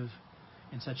to live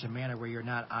in such a manner where you're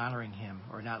not honoring Him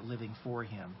or not living for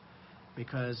Him,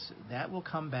 because that will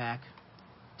come back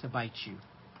to bite you.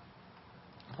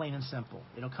 Plain and simple.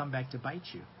 It'll come back to bite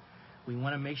you. We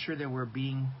want to make sure that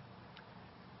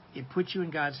it puts you in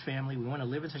God's family. We want to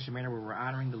live in such a manner where we're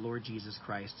honoring the Lord Jesus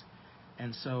Christ.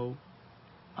 And so,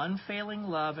 unfailing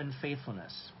love and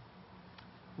faithfulness.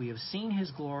 We have seen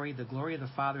His glory, the glory of the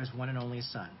Father's one and only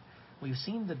Son. We've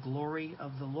seen the glory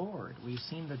of the Lord. We've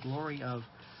seen the glory of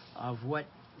what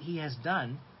He has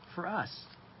done for us.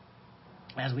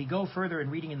 As we go further in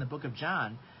reading in the book of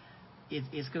John,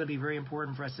 it's going to be very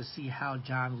important for us to see how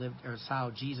John lived, or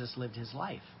how Jesus lived His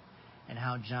life, and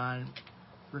how John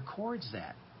records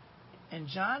that. And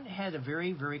John had a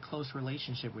very, very close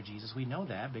relationship with Jesus. We know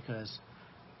that because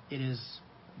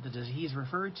he's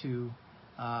referred to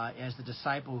as the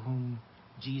disciple whom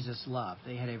Jesus loved.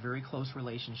 They had a very close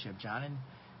relationship. John and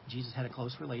Jesus had a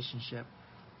close relationship.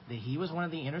 He was one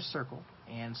of the inner circle,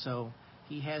 and so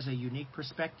he has a unique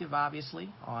perspective, obviously,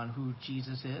 on who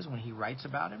Jesus is when he writes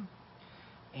about Him.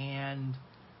 And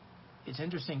it's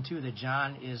interesting, too, that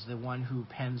John is the one who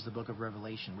pens the book of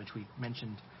Revelation, which we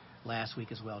mentioned last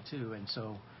week as well, too.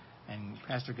 And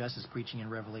Pastor Gus is preaching in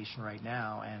Revelation right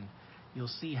now, and you'll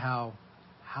see how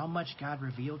much God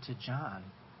revealed to John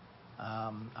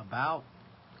about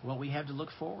what we have to look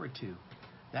forward to.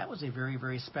 That was a very,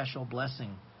 very special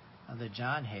blessing that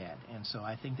John had. And so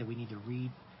I think that we need to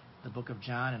read the book of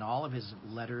John and all of his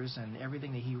letters and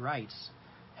everything that he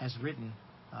has written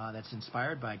that's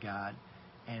inspired by God,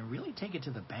 and really take it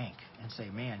to the bank and say,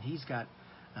 man, he's got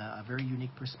a very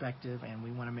unique perspective, and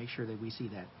we want to make sure that we see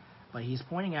that. But he's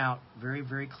pointing out very,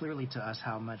 very clearly to us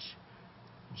how much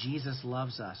Jesus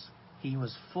loves us. He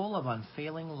was full of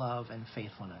unfailing love and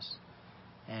faithfulness.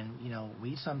 And,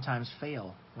 we sometimes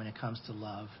fail when it comes to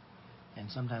love,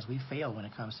 and sometimes we fail when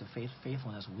it comes to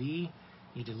faithfulness. We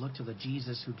need to look to the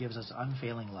Jesus who gives us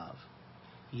unfailing love.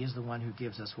 He is the one who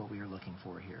gives us what we are looking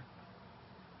for here.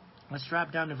 Let's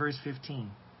drop down to verse 15,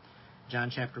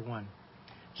 John chapter 1.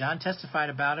 John testified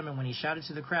about Him, and when he shouted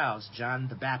to the crowds, John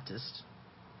the Baptist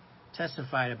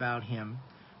testified about Him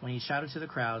when he shouted to the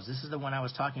crowds, "This is the one I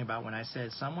was talking about when I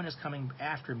said, 'Someone is coming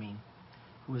after me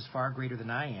who is far greater than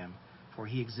I am, for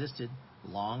He existed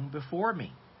long before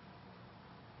me.'"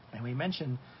 And we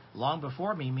mentioned long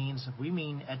before me we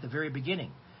mean at the very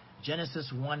beginning.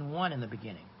 Genesis 1:1 in the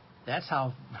beginning. That's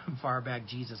how far back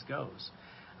Jesus goes.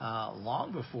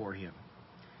 Long before Him.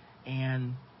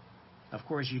 And, of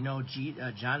course,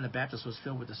 John the Baptist was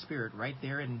filled with the Spirit right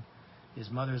there in his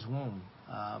mother's womb.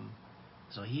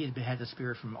 So he had the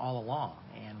Spirit from all along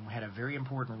and had a very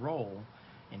important role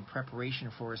in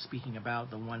preparation for speaking about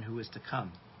the one who is to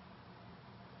come.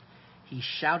 He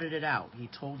shouted it out. He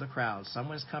told the crowd,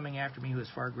 "Someone is coming after me who is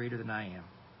far greater than I am,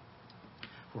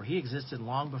 for He existed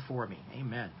long before me."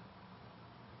 Amen.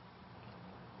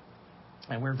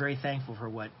 And we're very thankful for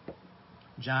what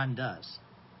John does.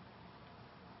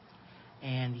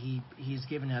 and he's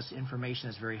given us information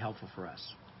that's very helpful for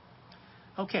us.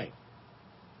 Okay.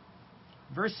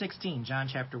 Verse 16, John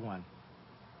chapter 1.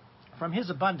 From his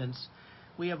abundance,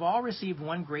 we have all received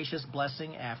one gracious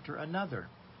blessing after another.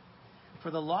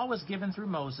 For the law was given through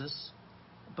Moses,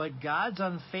 but God's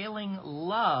unfailing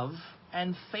love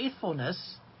and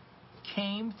faithfulness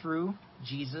came through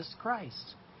Jesus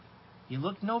Christ. You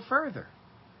look no further.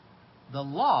 The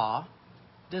law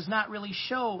does not really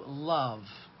show love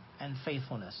and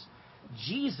faithfulness.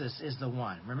 Jesus is the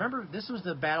one. Remember, this was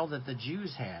the battle that the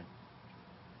Jews had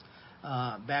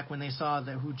back when they saw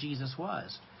who Jesus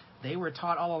was. They were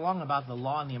taught all along about the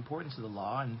law and the importance of the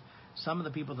law, and some of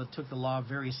the people that took the law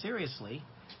very seriously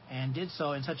and did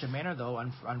so in such a manner, though,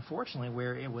 unfortunately,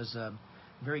 where it was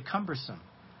very cumbersome.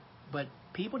 But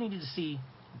people needed to see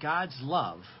God's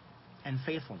love and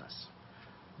faithfulness.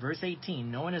 Verse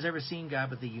 18, no one has ever seen God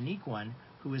but the unique one,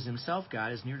 who is himself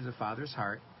God, is near to the Father's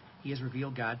heart. He has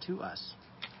revealed God to us.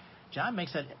 John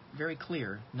makes that very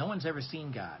clear. No one's ever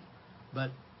seen God.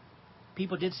 But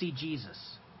people did see Jesus.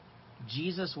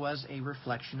 Jesus was a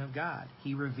reflection of God.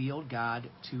 He revealed God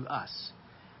to us.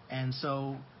 And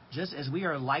so, just as we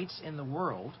are lights in the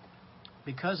world,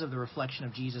 because of the reflection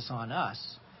of Jesus on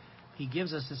us, he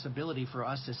gives us this ability for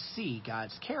us to see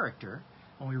God's character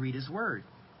when we read his word.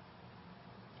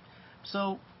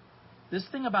 So, this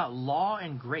thing about law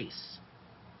and grace,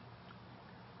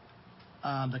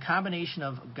 the combination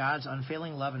of God's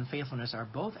unfailing love and faithfulness are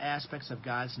both aspects of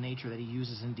God's nature that he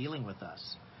uses in dealing with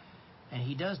us. And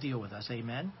he does deal with us,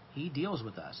 amen? He deals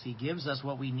with us. He gives us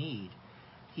what we need.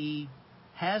 He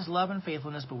has love and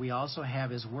faithfulness, but we also have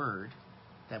his word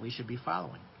that we should be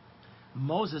following.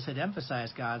 Moses had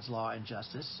emphasized God's law and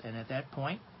justice, and at that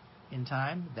point in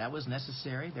time, that was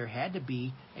necessary. There had to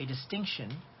be a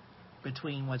distinction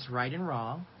between what's right and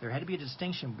wrong. There had to be a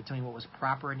distinction between what was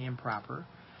proper and improper.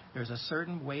 There's a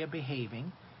certain way of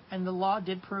behaving, and the law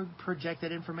did project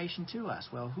that information to us.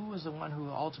 Well, who was the one who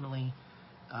ultimately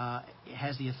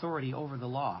has the authority over the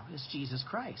law? It's Jesus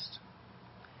Christ.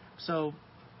 So,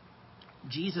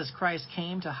 Jesus Christ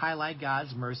came to highlight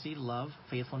God's mercy, love,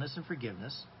 faithfulness, and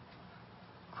forgiveness.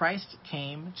 Christ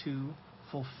came to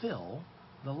fulfill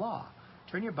the law.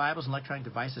 Turn your Bibles and electronic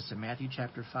devices to Matthew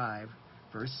chapter 5,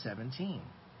 verse 17.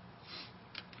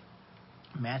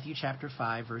 Matthew chapter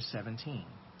 5, verse 17.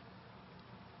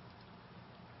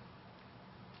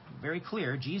 Very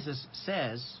clear, Jesus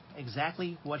says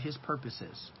exactly what his purpose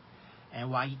is and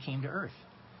why he came to earth.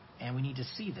 And we need to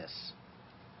see this.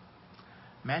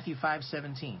 Matthew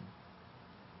 5:17.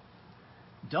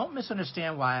 Don't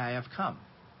misunderstand why I have come.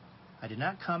 I did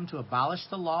not come to abolish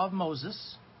the law of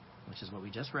Moses, which is what we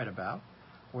just read about,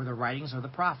 or the writings of the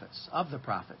prophets.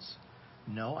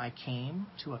 No, I came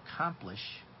to accomplish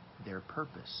their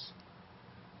purpose.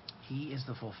 He is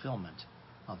the fulfillment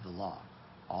of the law.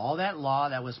 All that law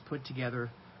that was put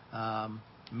together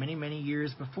many, many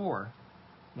years before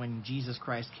when Jesus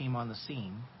Christ came on the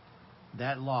scene,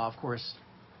 that law, of course,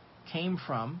 came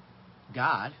from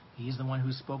God. He's the one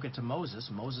who spoke it to Moses.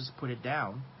 Moses put it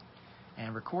down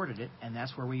and recorded it, and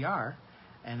that's where we are,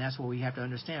 and that's what we have to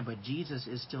understand. But Jesus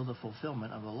is still the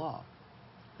fulfillment of the law.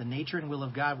 The nature and will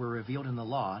of God were revealed in the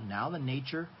law. Now the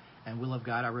nature and will of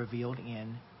God are revealed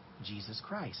in Jesus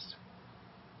Christ.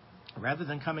 Rather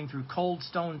than coming through cold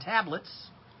stone tablets,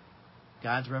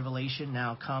 God's revelation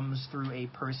now comes through a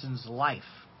person's life.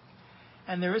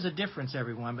 And there is a difference,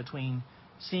 everyone, between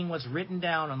seeing what's written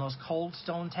down on those cold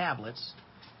stone tablets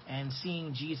and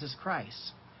seeing Jesus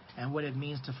Christ and what it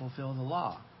means to fulfill the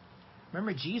law.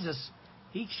 Remember, Jesus,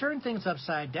 he turned things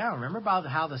upside down. Remember about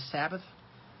how the Sabbath,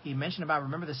 he mentioned about,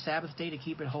 remember the Sabbath day to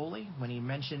keep it holy? When he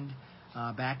mentioned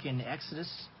back in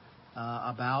Exodus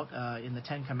in the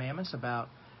Ten Commandments about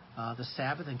the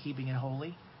Sabbath and keeping it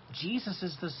holy. Jesus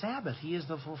is the Sabbath. He is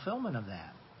the fulfillment of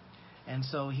that. And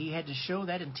so he had to show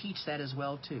that and teach that as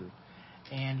well too.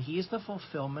 And he is the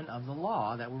fulfillment of the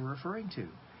law that we're referring to.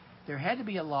 There had to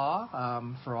be a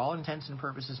law for all intents and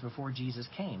purposes before Jesus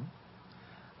came.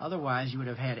 Otherwise, you would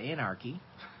have had anarchy.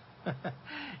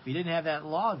 If you didn't have that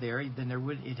law there, then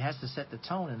it has to set the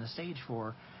tone and the stage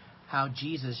for how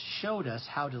Jesus showed us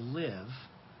how to live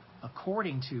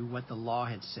according to what the law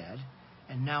had said,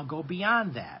 and now go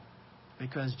beyond that.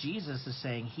 Because Jesus is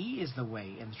saying he is the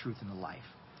way and the truth and the life.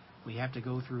 We have to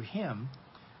go through him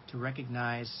to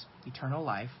recognize eternal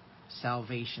life,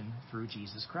 salvation through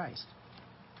Jesus Christ.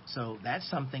 So that's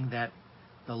something that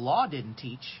the law didn't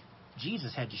teach.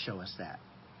 Jesus had to show us that.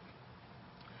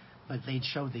 But they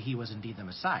showed that he was indeed the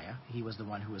Messiah. He was the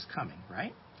one who was coming,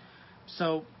 right?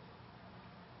 So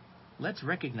let's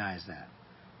recognize that.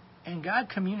 And God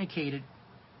communicated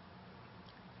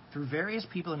through various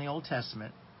people in the Old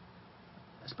Testament,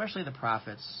 especially the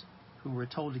prophets, who were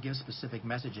told to give specific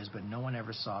messages, but no one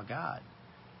ever saw God.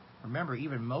 Remember,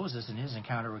 even Moses in his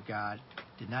encounter with God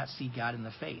did not see God in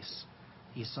the face.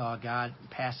 He saw God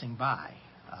passing by.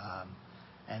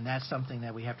 And that's something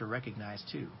that we have to recognize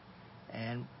too.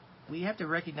 And we have to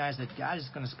recognize that God is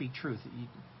going to speak truth.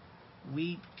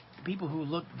 People who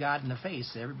looked God in the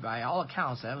face, by all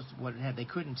accounts, that was what they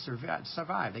couldn't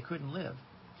survive. They couldn't live.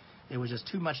 It was just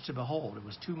too much to behold. It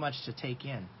was too much to take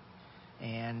in.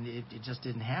 And it just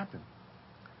didn't happen.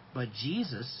 But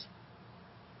Jesus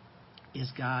is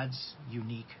God's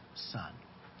unique Son.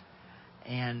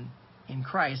 And in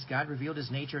Christ, God revealed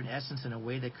his nature and essence in a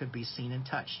way that could be seen and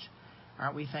touched.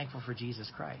 Aren't we thankful for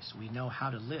Jesus Christ? We know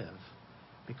how to live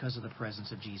because of the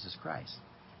presence of Jesus Christ.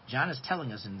 John is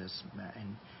telling us in this,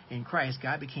 in Christ,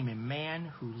 God became a man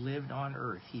who lived on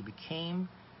earth. He became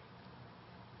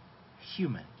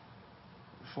human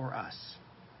for us.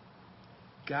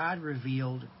 God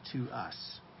revealed to us.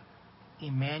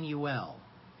 Emmanuel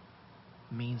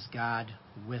means God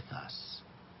with us.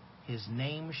 His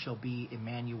name shall be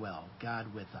Emmanuel,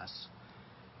 God with us.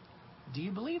 Do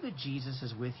you believe that Jesus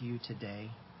is with you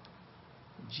today?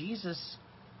 Jesus,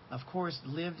 of course,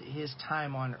 lived his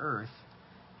time on earth,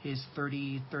 his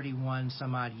 31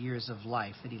 some odd years of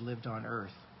life that he lived on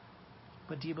earth.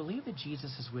 But do you believe that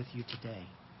Jesus is with you today?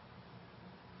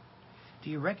 Do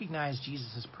you recognize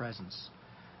Jesus' presence?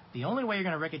 The only way you're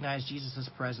going to recognize Jesus'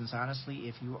 presence, honestly,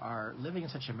 if you are living in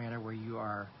such a manner where you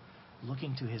are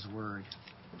looking to his word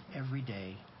every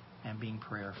day and being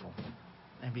prayerful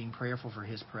for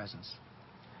his presence.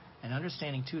 And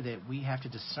understanding, too, that we have to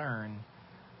discern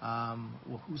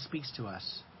who speaks to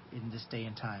us in this day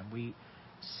and time.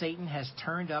 Satan has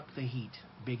turned up the heat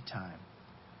big time.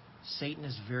 Satan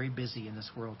is very busy in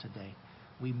this world today.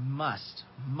 We must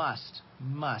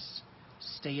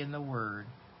stay in the Word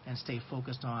and stay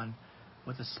focused on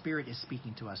what the Spirit is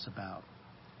speaking to us about,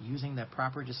 using that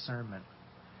proper discernment.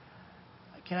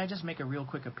 Can I just make a real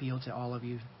quick appeal to all of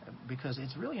you? Because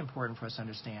it's really important for us to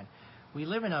understand. We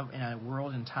live in a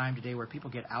world and time today where people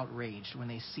get outraged when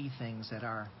they see things that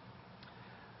are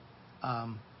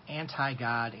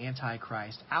anti-God,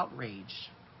 anti-Christ. Outraged.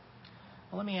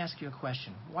 Well, let me ask you a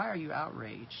question. Why are you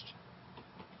outraged?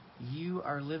 You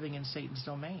are living in Satan's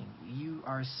domain. You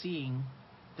are seeing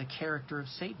the character of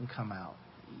Satan come out.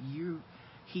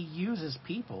 He uses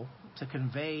people to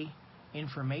convey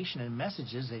information and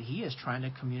messages that he is trying to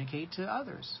communicate to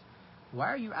others. Why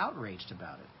are you outraged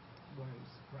about it? Why are you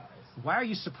surprised? Why are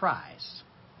you surprised?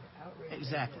 Outraged.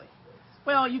 Exactly.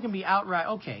 Well, you can be outright.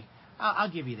 Okay, I'll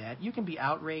give you that. You can be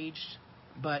outraged,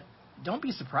 but don't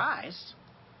be surprised.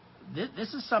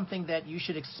 This is something that you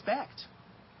should expect.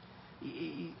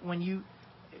 When you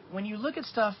look at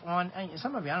stuff on,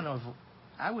 some of you, I don't know if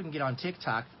I wouldn't get on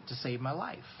TikTok to save my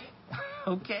life.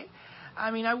 Okay?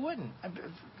 I mean, I wouldn't.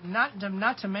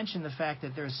 Not to mention the fact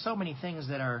that there's so many things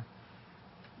that are,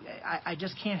 I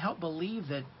just can't help believe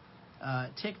that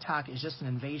TikTok is just an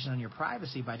invasion on your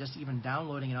privacy by just even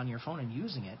downloading it on your phone and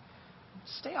using it.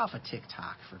 Stay off of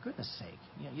TikTok, for goodness sake.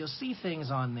 You'll see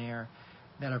things on there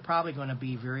that are probably going to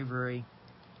be very, very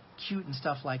cute and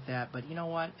stuff like that. But you know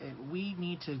what? We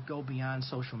need to go beyond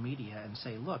social media and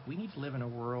say, look, we need to live in a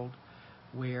world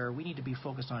where we need to be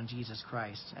focused on Jesus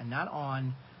Christ and not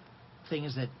on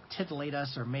things that titillate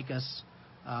us or make us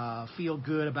feel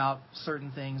good about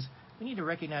certain things. We need to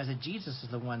recognize that Jesus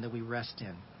is the one that we rest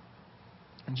in.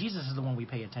 And Jesus is the one we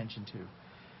pay attention to.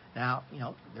 Now,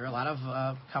 there are a lot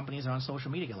of companies on social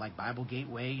media like Bible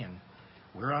Gateway, and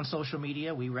we're on social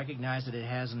media. We recognize that it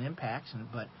has an impact,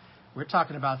 but we're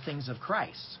talking about things of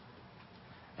Christ.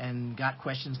 And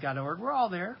GotQuestions.org, we're all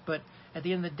there. But at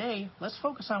the end of the day, let's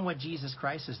focus on what Jesus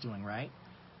Christ is doing, right?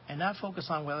 And not focus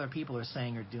on what other people are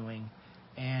saying or doing,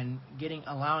 and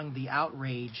allowing the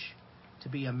outrage to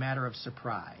be a matter of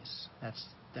surprise.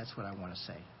 That's what I want to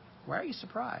say. Why are you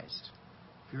surprised?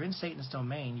 If you're in Satan's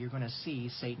domain, you're going to see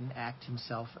Satan act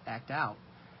out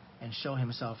and show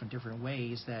himself in different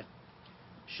ways that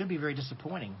should be very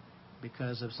disappointing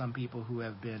because of some people who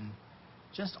have been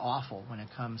just awful when it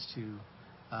comes to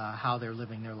how they're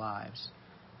living their lives.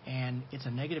 And it's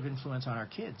a negative influence on our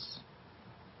kids.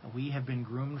 We have been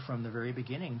groomed from the very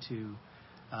beginning to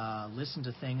listen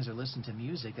to things or listen to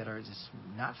music that are just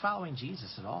not following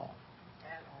Jesus at all.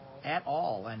 At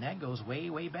all. And that goes way,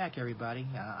 way back, everybody.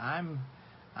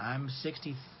 I'm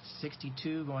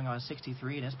 62, going on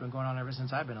 63, and it's been going on ever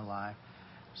since I've been alive.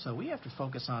 So we have to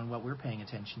focus on what we're paying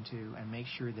attention to and make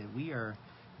sure that we are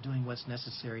doing what's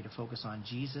necessary to focus on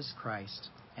Jesus Christ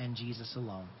and Jesus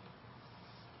alone.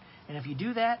 And if you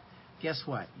do that, guess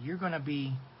what? You're going to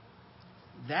be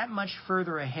that much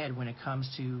further ahead when it comes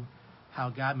to how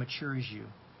God matures you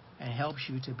and helps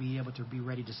you to be able to be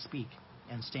ready to speak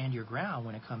and stand your ground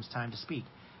when it comes time to speak.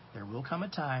 There will come a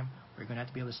time where you're going to have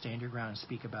to be able to stand your ground and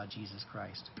speak about Jesus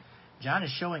Christ. John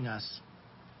is showing us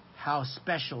how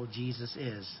special Jesus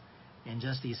is in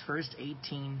just these first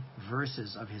 18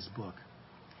 verses of his book.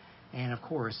 And of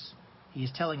course, he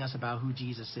is telling us about who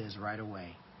Jesus is right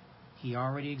away. He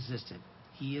already existed.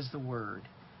 He is the Word.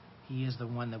 He is the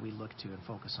one that we look to and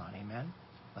focus on. Amen?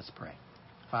 Let's pray.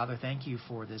 Father, thank you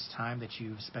for this time that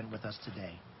you've spent with us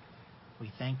today.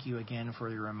 We thank you again for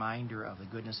the reminder of the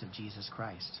goodness of Jesus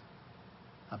Christ,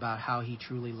 about how he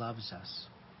truly loves us.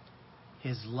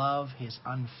 His love, his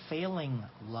unfailing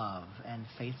love and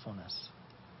faithfulness.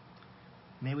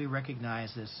 May we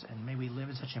recognize this, and may we live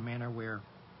in such a manner where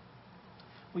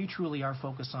we truly are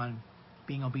focused on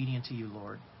being obedient to you,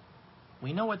 Lord.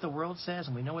 We know what the world says,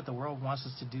 and we know what the world wants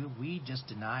us to do. We just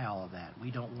deny all of that. We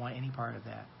don't want any part of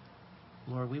that.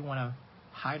 Lord, we want to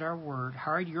hide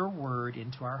your word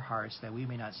into our hearts that we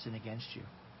may not sin against you.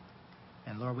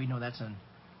 And Lord, we know that's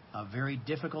a very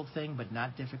difficult thing, but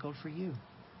not difficult for you.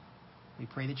 We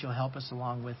pray that you'll help us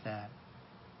along with that.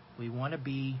 We want to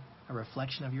be a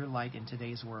reflection of your light in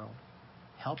today's world.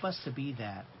 Help us to be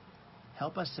that.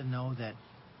 Help us to know that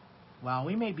while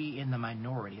we may be in the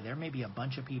minority, there may be a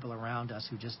bunch of people around us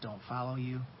who just don't follow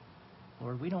you.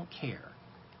 Lord, we don't care.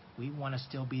 We want to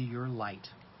still be your light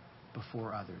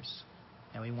before others.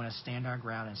 And we want to stand our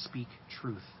ground and speak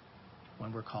truth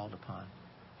when we're called upon.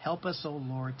 Help us, O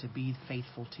Lord, to be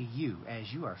faithful to you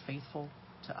as you are faithful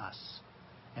to us.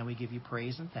 And we give you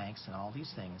praise and thanks in all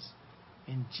these things.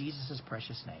 In Jesus'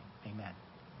 precious name, amen.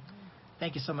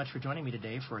 Thank you so much for joining me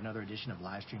today for another edition of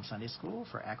Livestream Sunday School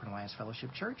for Akron Alliance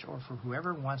Fellowship Church, or for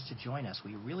whoever wants to join us.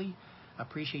 We really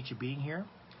appreciate you being here.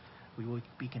 We will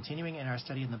be continuing in our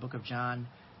study in the book of John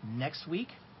next week.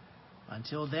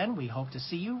 Until then, we hope to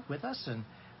see you with us. And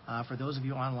for those of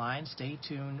you online, stay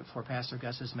tuned for Pastor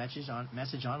Gus's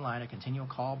message online, a continual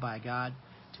call by God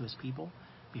to his people.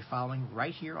 Be following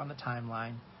right here on the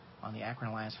timeline on the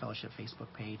Akron Alliance Fellowship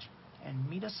Facebook page. And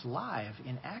meet us live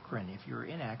in Akron. If you're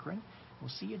in Akron, we'll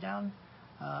see you down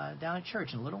at church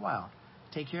in a little while.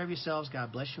 Take care of yourselves.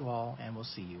 God bless you all, and we'll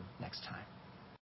see you next time.